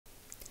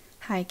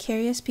Hi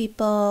curious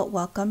people,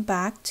 welcome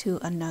back to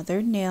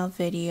another nail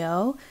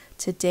video.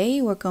 Today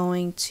we're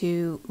going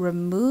to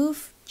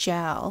remove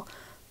gel,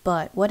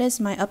 but what is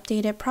my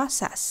updated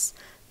process?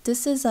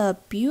 This is a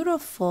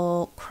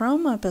beautiful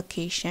chrome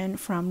application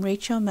from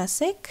Rachel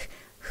Messick,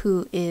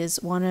 who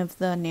is one of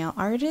the nail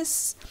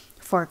artists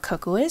for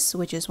Kokoist,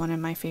 which is one of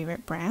my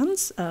favorite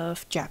brands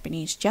of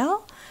Japanese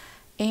gel.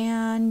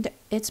 And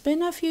it's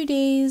been a few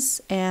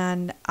days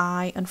and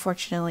I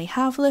unfortunately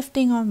have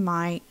lifting on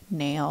my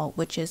nail,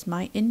 which is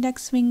my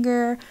index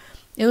finger.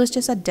 It was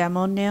just a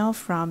demo nail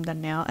from the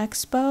Nail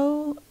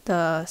Expo,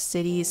 the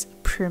city's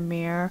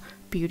premier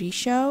beauty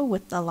show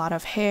with a lot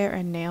of hair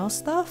and nail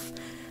stuff.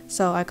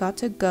 So I got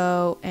to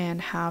go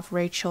and have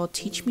Rachel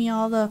teach me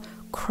all the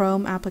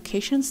chrome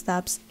application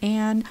steps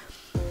and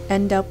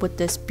end up with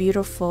this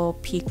beautiful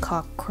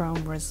peacock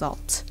chrome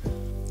result.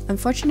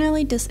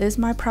 Unfortunately, this is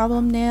my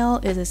problem nail.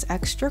 It is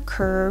extra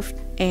curved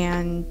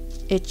and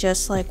it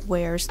just like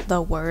wears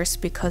the worst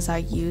because I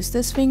use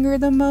this finger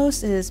the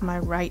most. It is my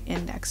right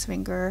index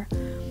finger.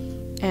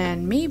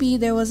 And maybe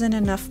there wasn't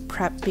enough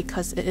prep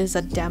because it is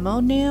a demo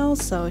nail,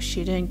 so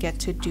she didn't get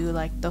to do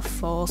like the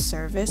full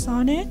service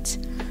on it.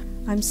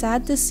 I'm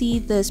sad to see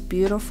this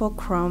beautiful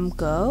chrome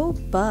go,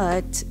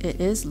 but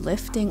it is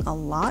lifting a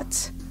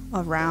lot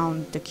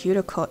around the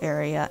cuticle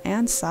area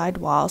and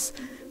sidewalls.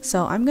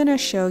 So I'm going to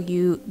show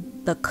you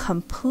the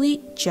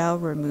complete gel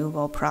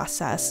removal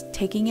process,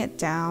 taking it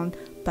down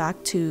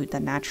back to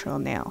the natural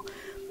nail.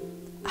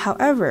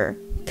 However,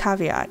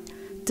 caveat,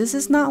 this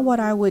is not what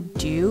I would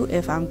do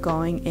if I'm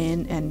going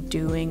in and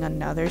doing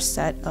another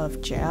set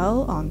of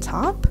gel on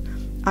top.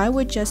 I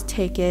would just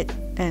take it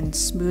and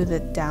smooth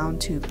it down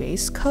to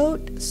base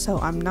coat, so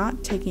I'm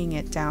not taking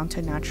it down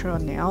to natural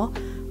nail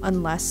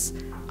unless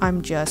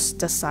I'm just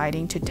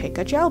deciding to take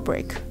a gel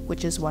break,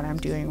 which is what I'm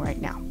doing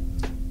right now.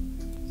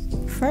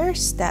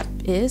 First step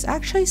is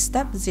actually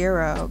step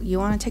 0. You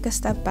want to take a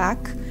step back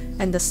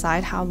and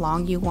decide how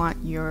long you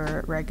want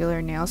your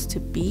regular nails to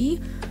be,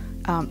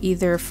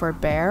 either for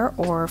bare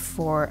or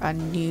for a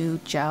new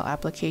gel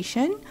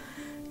application.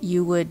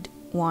 You would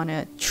want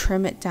to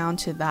trim it down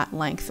to that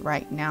length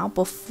right now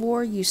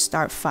before you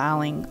start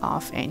filing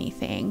off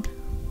anything.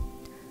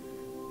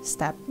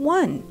 Step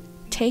 1.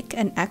 Take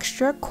an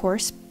extra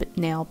coarse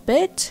nail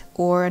bit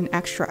or an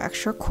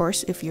extra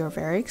coarse if you're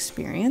very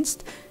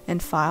experienced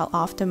and file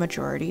off the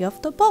majority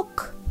of the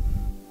bulk.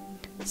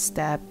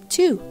 Step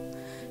 2.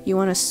 You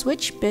want to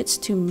switch bits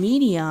to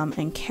medium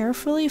and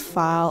carefully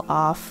file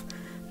off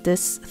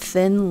this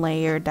thin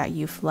layer that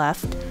you've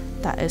left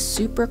that is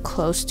super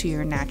close to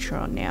your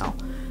natural nail.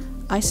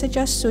 I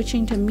suggest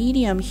switching to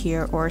medium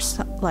here or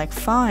like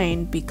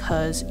fine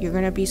because you're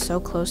going to be so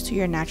close to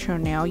your natural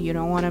nail, you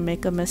don't want to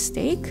make a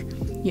mistake.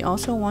 You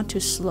also want to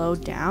slow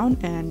down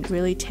and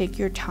really take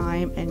your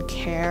time and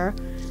care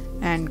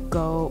and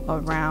go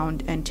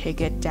around and take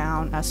it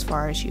down as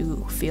far as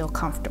you feel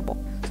comfortable.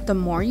 The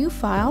more you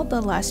file,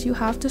 the less you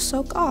have to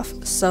soak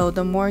off. So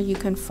the more you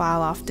can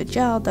file off the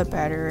gel, the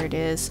better it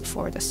is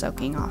for the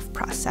soaking off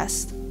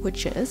process,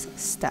 which is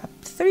step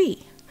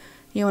 3.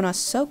 You want to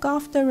soak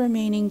off the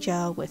remaining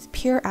gel with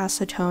pure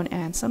acetone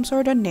and some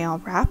sort of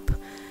nail wrap.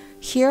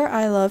 Here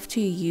I love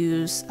to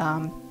use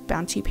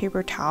bouncy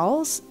paper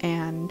towels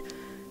and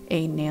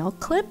a nail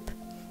clip.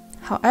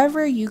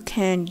 However, you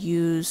can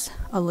use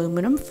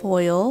aluminum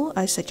foil,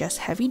 I suggest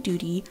heavy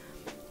duty,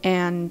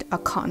 and a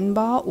cotton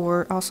ball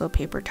or also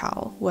paper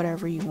towel,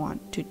 whatever you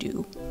want to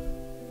do.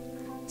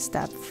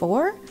 Step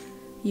 4,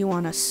 you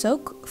want to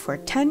soak for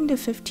 10 to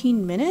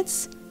 15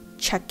 minutes.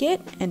 Check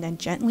it and then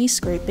gently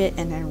scrape it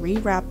and then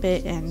rewrap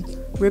it and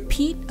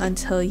repeat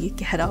until you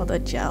get all the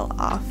gel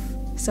off.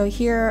 So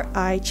here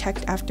I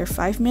checked after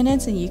 5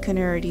 minutes and you can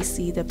already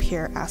see the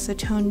pure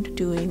acetone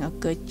doing a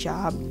good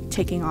job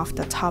taking off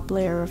the top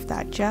layer of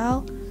that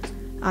gel.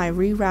 I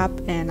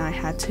rewrap and I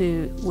had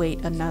to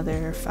wait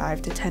another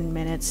 5 to 10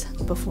 minutes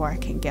before I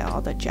can get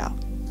all the gel.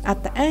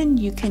 At the end,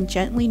 you can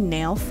gently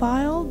nail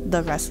file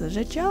the rest of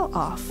the gel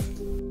off.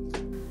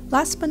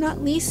 Last but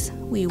not least,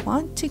 we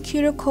want to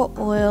cuticle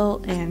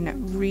oil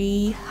and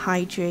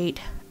rehydrate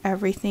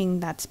everything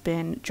that's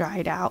been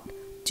dried out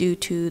due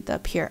to the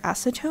pure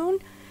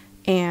acetone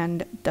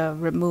and the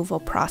removal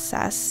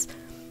process.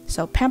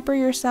 So pamper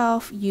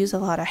yourself, use a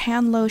lot of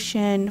hand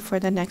lotion for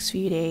the next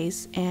few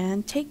days,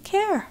 and take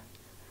care.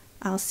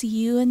 I'll see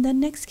you in the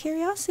next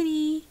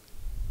curiosity.